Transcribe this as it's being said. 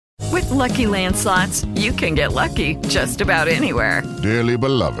Lucky Land Slots, you can get lucky just about anywhere. Dearly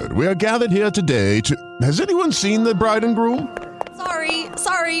beloved, we are gathered here today to... Has anyone seen the bride and groom?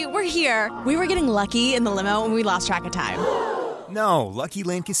 Sorry, we're here. We were getting lucky in the limo and we lost track of time. No, Lucky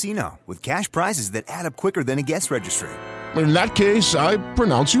Land Casino, with cash prizes that add up quicker than a guest registry. In that case, I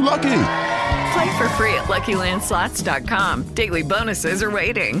pronounce you lucky. Play for free at LuckyLandSlots.com. Daily bonuses are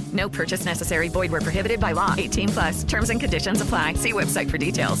waiting. No purchase necessary. Void where prohibited by law. 18+. Terms and conditions apply. See website for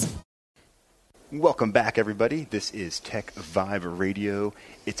details. Welcome back, everybody. This is Tech Vibe Radio.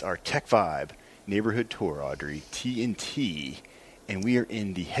 It's our Tech Vibe neighborhood tour, Audrey, TNT, and we are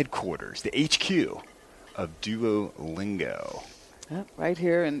in the headquarters, the HQ of Duolingo. Yep, right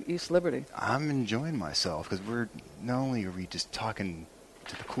here in East Liberty. I'm enjoying myself because we're not only are we just talking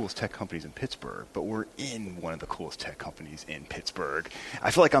to the coolest tech companies in Pittsburgh, but we're in one of the coolest tech companies in Pittsburgh.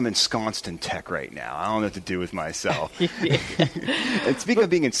 I feel like I'm ensconced in tech right now. I don't know what to do with myself. And speaking of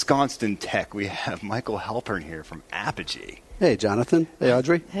being ensconced in tech, we have Michael Halpern here from Apogee. Hey, Jonathan. Hey,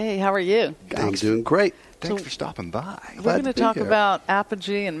 Audrey. Hey, how are you? I'm doing great. Thanks for stopping by. We're going to talk about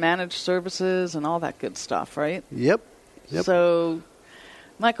Apogee and managed services and all that good stuff, right? Yep. So,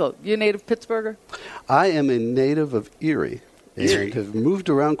 Michael, you a native Pittsburgher? I am a native of Erie. And have moved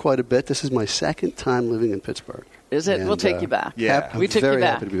around quite a bit. This is my second time living in Pittsburgh. Is it? And, we'll take you back. Yeah. We took you back. Very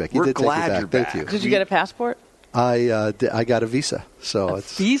happy to be back. We're did glad take me you're back. back. Thank you. Did you get a passport? I got a visa. So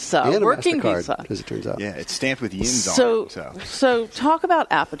it's visa, and working a MasterCard, visa, as it turns out. Yeah, it's stamped with yins on it. So talk about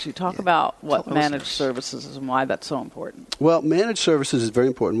Apogee. Talk about what managed services is and why that's so important. Well, managed services is very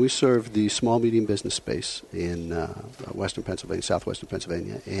important. We serve the small, medium business space in western Pennsylvania, southwestern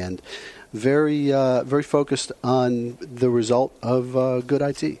Pennsylvania, and very focused on the result of good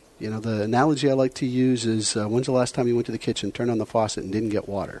IT. You know, the analogy I like to use is when's the last time you went to the kitchen, turned on the faucet, and didn't get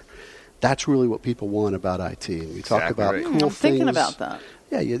water? That's really what people want about IT. And we talk about cool things. I'm thinking about that.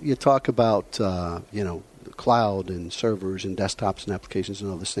 Yeah, you talk about, the cloud and servers and desktops and applications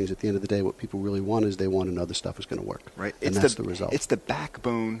and all those things. At the end of the day, what people really want is they want to know the stuff is going to work. Right. And that's the result. It's the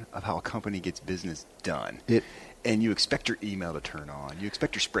backbone of how a company gets business done. And you expect your email to turn on. You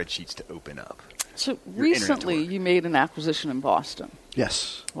expect your spreadsheets to open up. So recently you made an acquisition in Boston.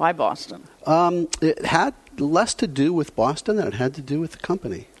 Yes. Why Boston? It had less to do with Boston than it had to do with the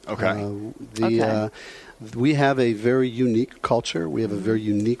company. Okay. We have a very unique culture. We have a very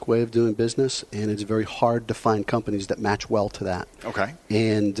unique way of doing business, and it's very hard to find companies that match well to that. Okay.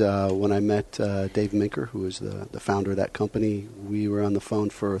 And when I met Dave Minker, who is the founder of that company, we were on the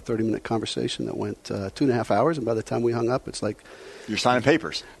phone for a 30-minute conversation that went 2.5 hours, and by the time we hung up, it's like... You're signing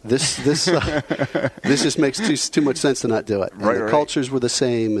papers. This just makes too much sense to not do it. And the cultures were the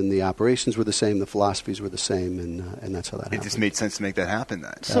same, and the operations were the same, the philosophies were the same, and that's how that happened. It just made sense to make that happen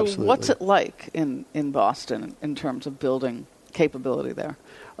then. So Absolutely. What's it like in Boston in terms of building capability there?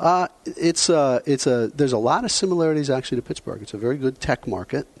 There's a lot of similarities actually to Pittsburgh. It's a very good tech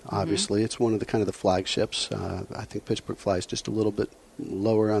market. Obviously, it's one of the kind of the flagships. I think Pittsburgh flies just a little bit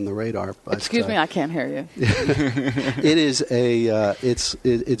lower on the radar. But, excuse me, I can't hear you. It is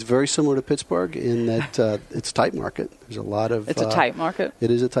it's very similar to Pittsburgh in that it's a tight market. There's a lot of. It's a tight market.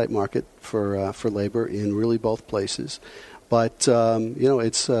 It is a tight market for labor in really both places. But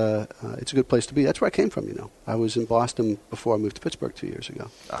it's a good place to be. That's where I came from. I was in Boston before I moved to Pittsburgh 2 years ago.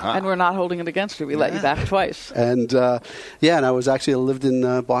 And we're not holding it against you. We let you back twice. And and I lived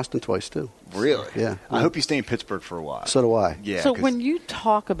in Boston twice too. Really? Yeah. I hope you stay in Pittsburgh for a while. So do I. Yeah. So when you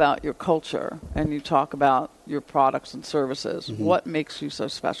talk about your culture and you talk about your products and services, what makes you so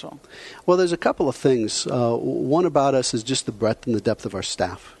special? Well, there's a couple of things. One about us is just the breadth and the depth of our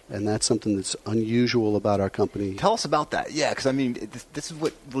staff. And that's something that's unusual about our company. Tell us about that. Yeah, because, this is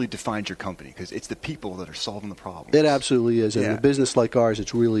what really defines your company, because it's the people that are solving the problems. It absolutely is. And in a business like ours,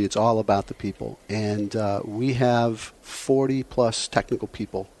 it's all about the people. And we have 40-plus technical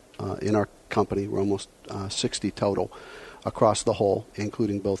people in our company. We're almost 60 total across the whole,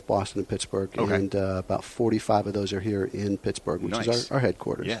 including both Boston and Pittsburgh. Okay. And about 45 of those are here in Pittsburgh, which is our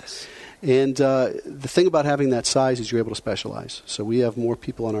headquarters. Yes. And the thing about having that size is you're able to specialize. So we have more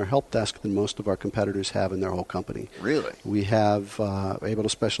people on our help desk than most of our competitors have in their whole company. Really? We have able to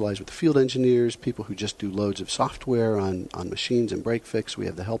specialize with the field engineers, people who just do loads of software on machines and break fix. We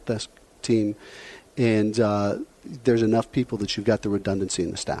have the help desk team. And there's enough people that you've got the redundancy in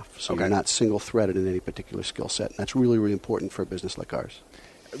the staff. So you're not single-threaded in any particular skill set. And that's really, really important for a business like ours.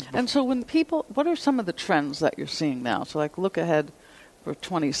 And so what are some of the trends that you're seeing now? So look ahead for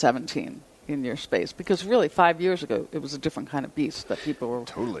 2017. in your space? Because really, 5 years ago, it was a different kind of beast that people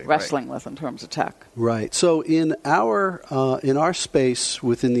were wrestling with in terms of tech. Right. So in our space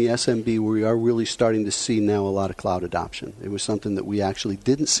within the SMB, we are really starting to see now a lot of cloud adoption. It was something that we actually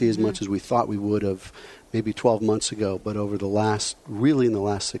didn't see as much as we thought we would have maybe 12 months ago, but over in the last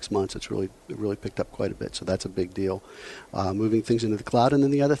 6 months, it really picked up quite a bit. So that's a big deal. Moving things into the cloud. And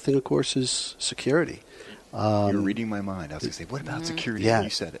then the other thing, of course, is security. You're reading my mind. I was going to say, what about security? Yeah, you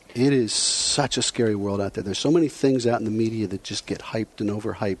said it. It is such a scary world out there. There's so many things out in the media that just get hyped and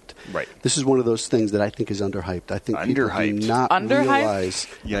overhyped. Right. This is one of those things that I think is underhyped. I think people do not realize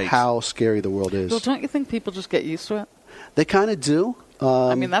how scary the world is. Well, don't you think people just get used to it? They kind of do.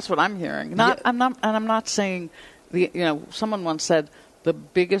 I mean, that's what I'm hearing. I'm not saying someone once said the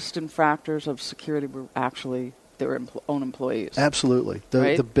biggest infractors of security were actually their own employees. Absolutely.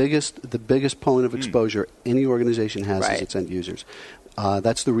 Right? The biggest point of exposure any organization has is its end users.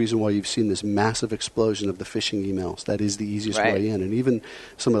 That's the reason why you've seen this massive explosion of the phishing emails. That is the easiest way in. And even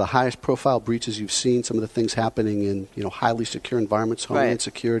some of the highest profile breaches you've seen, some of the things happening in highly secure environments, Homeland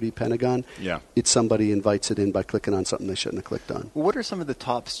Security, Pentagon, it's somebody invites it in by clicking on something they shouldn't have clicked on. Well, what are some of the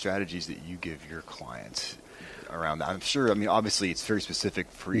top strategies that you give your clients around that? I'm sure, obviously it's very specific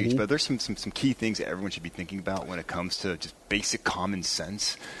for each, but there's some key things that everyone should be thinking about when it comes to just basic common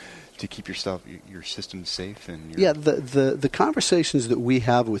sense to keep your system safe. And the conversations that we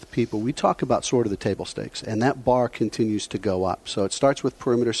have with people, we talk about sort of the table stakes, and that bar continues to go up. So it starts with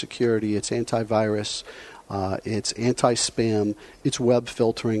perimeter security, it's antivirus, it's anti-spam, it's web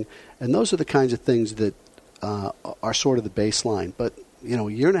filtering, and those are the kinds of things that are sort of the baseline. But a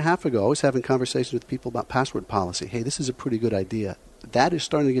year and a half ago, I was having conversations with people about password policy. Hey, this is a pretty good idea. That is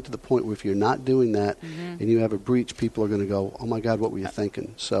starting to get to the point where if you're not doing that and you have a breach, people are going to go, oh my God, what were you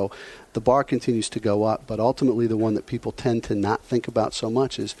thinking? So the bar continues to go up, but ultimately the one that people tend to not think about so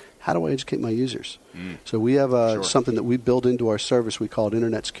much is, how do I educate my users? So we have something that we build into our service. We call it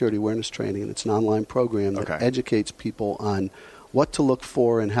Internet Security Awareness Training, and it's an online program that educates people on what to look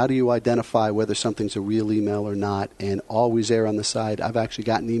for and how do you identify whether something's a real email or not, and always err on the side. I've actually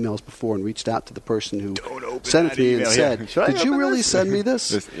gotten emails before and reached out to the person who sent it to me and said, did you really send me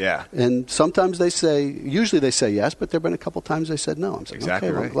this? And sometimes usually they say yes, but there have been a couple times they said no. I'm saying,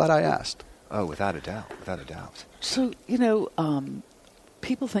 okay, well, I'm glad I asked. Oh, without a doubt. So,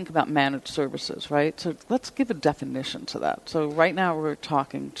 people think about managed services, right? So let's give a definition to that. So right now we're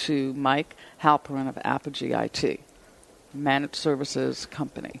talking to Mike Halperin of Apogee IT. Managed services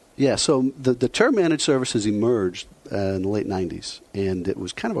company. Yeah, so the term managed services emerged in the late 90s, and it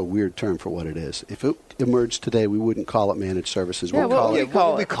was kind of a weird term for what it is. If it emerged today, we wouldn't call it managed services. What would we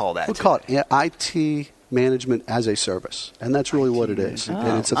call that? We'd call it IT management as a service, and that's really what it is.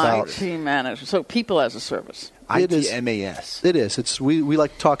 And it's about IT management. So people as a service. ITMAS. It is. We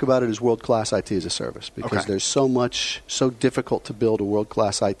like to talk about it as world-class IT as a service because there's so difficult to build a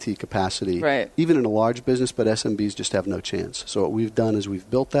world-class IT capacity, even in a large business, but SMBs just have no chance. So what we've done is we've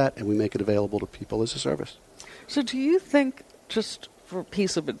built that, and we make it available to people as a service. So do you think, just for a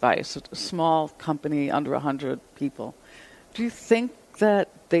piece of advice, a small company under 100 people, do you think that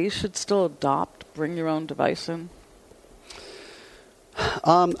they should still adopt bring your own device in?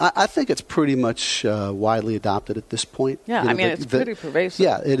 I think it's pretty much widely adopted at this point. Yeah, it's pretty pervasive.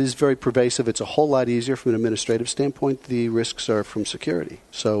 Yeah, it is very pervasive. It's a whole lot easier from an administrative standpoint. The risks are from security.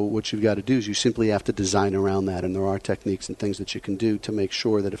 So what you've got to do is you simply have to design around that, and there are techniques and things that you can do to make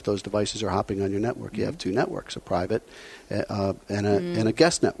sure that if those devices are hopping on your network, you have two networks, a private and a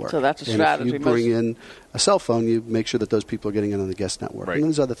guest network. So that's a strategy. And if you bring in a cell phone, you make sure that those people are getting in on the guest network. And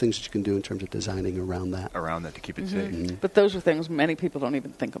there's other things that you can do in terms of designing around that. To keep it safe. But those are things many people don't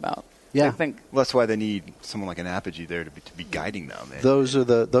even think about. Yeah. Well, that's why they need someone like an Apogee there to be guiding them. Those are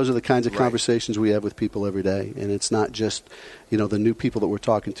the kinds of conversations we have with people every day, and it's not just the new people that we're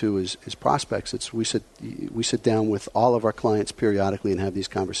talking to as prospects. It's we sit down with all of our clients periodically and have these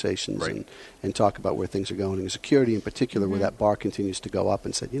conversations and talk about where things are going. And security in particular, where that bar continues to go up,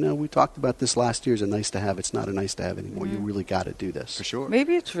 and said, we talked about this last year as a nice to have. It's not a nice to have anymore. You really got to do this. For sure.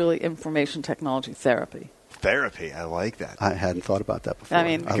 Maybe it's really information technology therapy. Therapy, I like that. I hadn't thought about that before.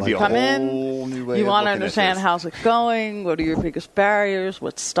 You come in, you want to understand how's it going, what are your biggest barriers,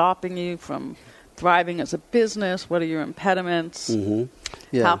 what's stopping you from thriving as a business, what are your impediments,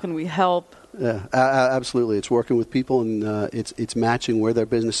 how can we help? Yeah, absolutely. It's working with people, and it's matching where their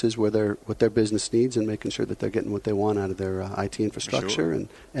business is, what their business needs, and making sure that they're getting what they want out of their IT infrastructure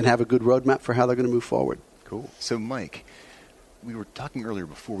and have a good roadmap for how they're going to move forward. Cool. So, Mike, we were talking earlier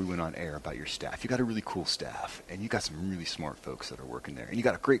before we went on air about your staff. You got a really cool staff, and you got some really smart folks that are working there. And you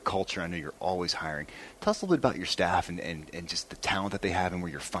got a great culture. I know you're always hiring. Tell us a little bit about your staff and just the talent that they have and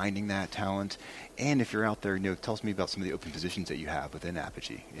where you're finding that talent. And if you're out there, tell us about some of the open positions that you have within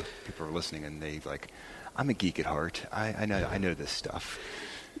Apogee. If people are listening and they like, I'm a geek at heart. I know this stuff.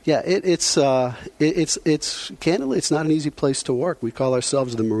 Yeah, it's candidly, it's not an easy place to work. We call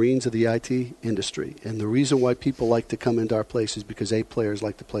ourselves the Marines of the IT industry, and the reason why people like to come into our place is because A players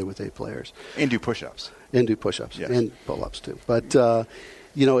like to play with A players and do push-ups, yes. And pull-ups too. But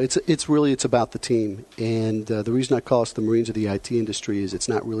it's about the team, and the reason I call us the Marines of the IT industry is it's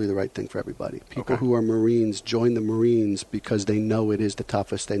not really the right thing for everybody. People who are Marines join the Marines because they know it is the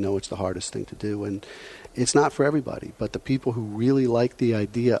toughest, they know it's the hardest thing to do, and it's not for everybody. But the people who really like the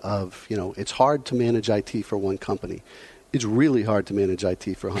idea of, it's hard to manage IT for one company. It's really hard to manage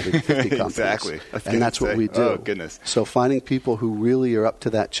IT for 150 companies. Exactly. And that's what we do. Oh, goodness. So finding people who really are up to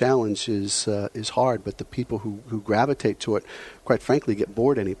that challenge is hard, but the people who gravitate to it, quite frankly, get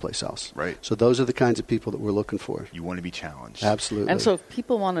bored anyplace else. Right. So those are the kinds of people that we're looking for. You want to be challenged. Absolutely. And so if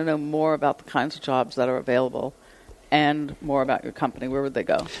people want to know more about the kinds of jobs that are available and more about your company, where would they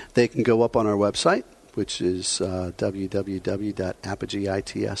go? They can go up on our website, which is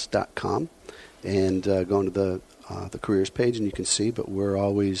www.apogeeits.com, and go into the careers page, and you can see. But we're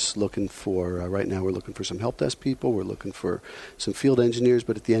always looking for, right now we're looking for some help desk people, we're looking for some field engineers,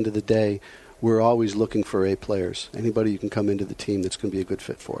 but at the end of the day, we're always looking for A players. Anybody who can come into the team that's going to be a good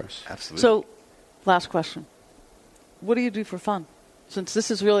fit for us. Absolutely. So, last question. What do you do for fun? Since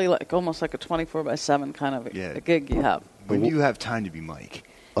this is really almost like a 24/7 kind of a gig you have. When do you have time to be Mike?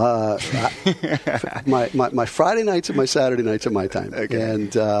 My Friday nights and my Saturday nights are my time,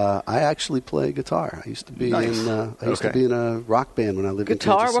 and I actually play guitar. I used to be in a rock band when I lived in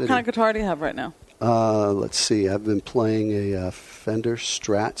Kansas City. What kind of guitar do you have right now? Let's see. I've been playing a Fender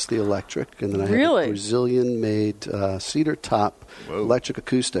Strats, the electric, and then I have a Brazilian-made cedar top electric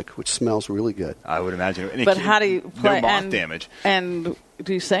acoustic, which smells really good. I would imagine. But how do you play? No moth damage. And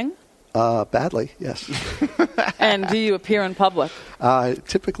do you sing? Badly, yes. And do you appear in public?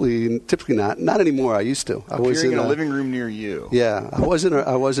 Typically not. Not anymore. I used to. I was in a living room near you. Yeah, I was in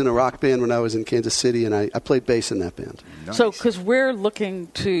a rock band when I was in Kansas City, and I played bass in that band. Nice. So, because we're looking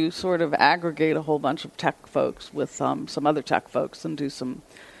to sort of aggregate a whole bunch of tech folks with some other tech folks and do some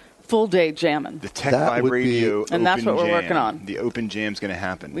full-day jamming. The Tech Vibe Radio and that's what we're working on. The Open Jam's going to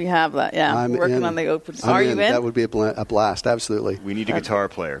happen. We have that, yeah. We're working on the Open. Are you in? That would be a blast, absolutely. We need a guitar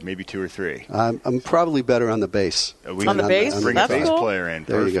player, maybe 2 or 3. I'm probably better on the bass. On the bass? Bring a bass player in.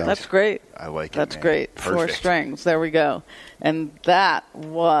 There you go. That's great. I like it, That's man. great. Perfect. 4 strings. There we go. And that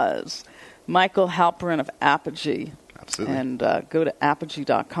was Michael Halperin of Apogee. Absolutely. And go to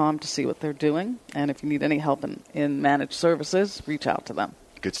apogee.com to see what they're doing. And if you need any help in managed services, reach out to them.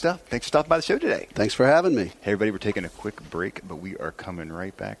 Good stuff. Thanks for stopping by the show today. Thanks for having me. Hey, everybody, we're taking a quick break, but we are coming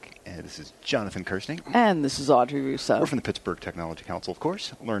right back. And this is Jonathan Kirsting. And this is Audrey Russo. We're from the Pittsburgh Technology Council, of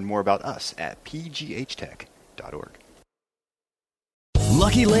course. Learn more about us at pghtech.org.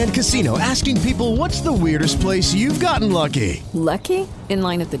 Lucky Land Casino, asking people, what's the weirdest place you've gotten lucky? Lucky? In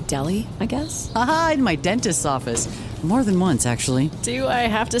line at the deli, I guess? Aha, in my dentist's office. More than once, actually. Do I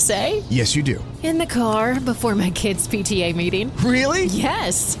have to say? Yes, you do. In the car before my kids' PTA meeting. Really?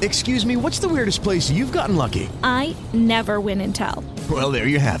 Yes. Excuse me, what's the weirdest place you've gotten lucky? I never win and tell. Well, there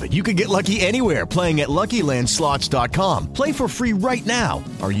you have it. You can get lucky anywhere, playing at LuckyLandSlots.com. Play for free right now.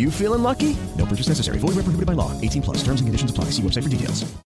 Are you feeling lucky? No purchase necessary. Void where prohibited by law. 18+. Terms and conditions apply. See website for details.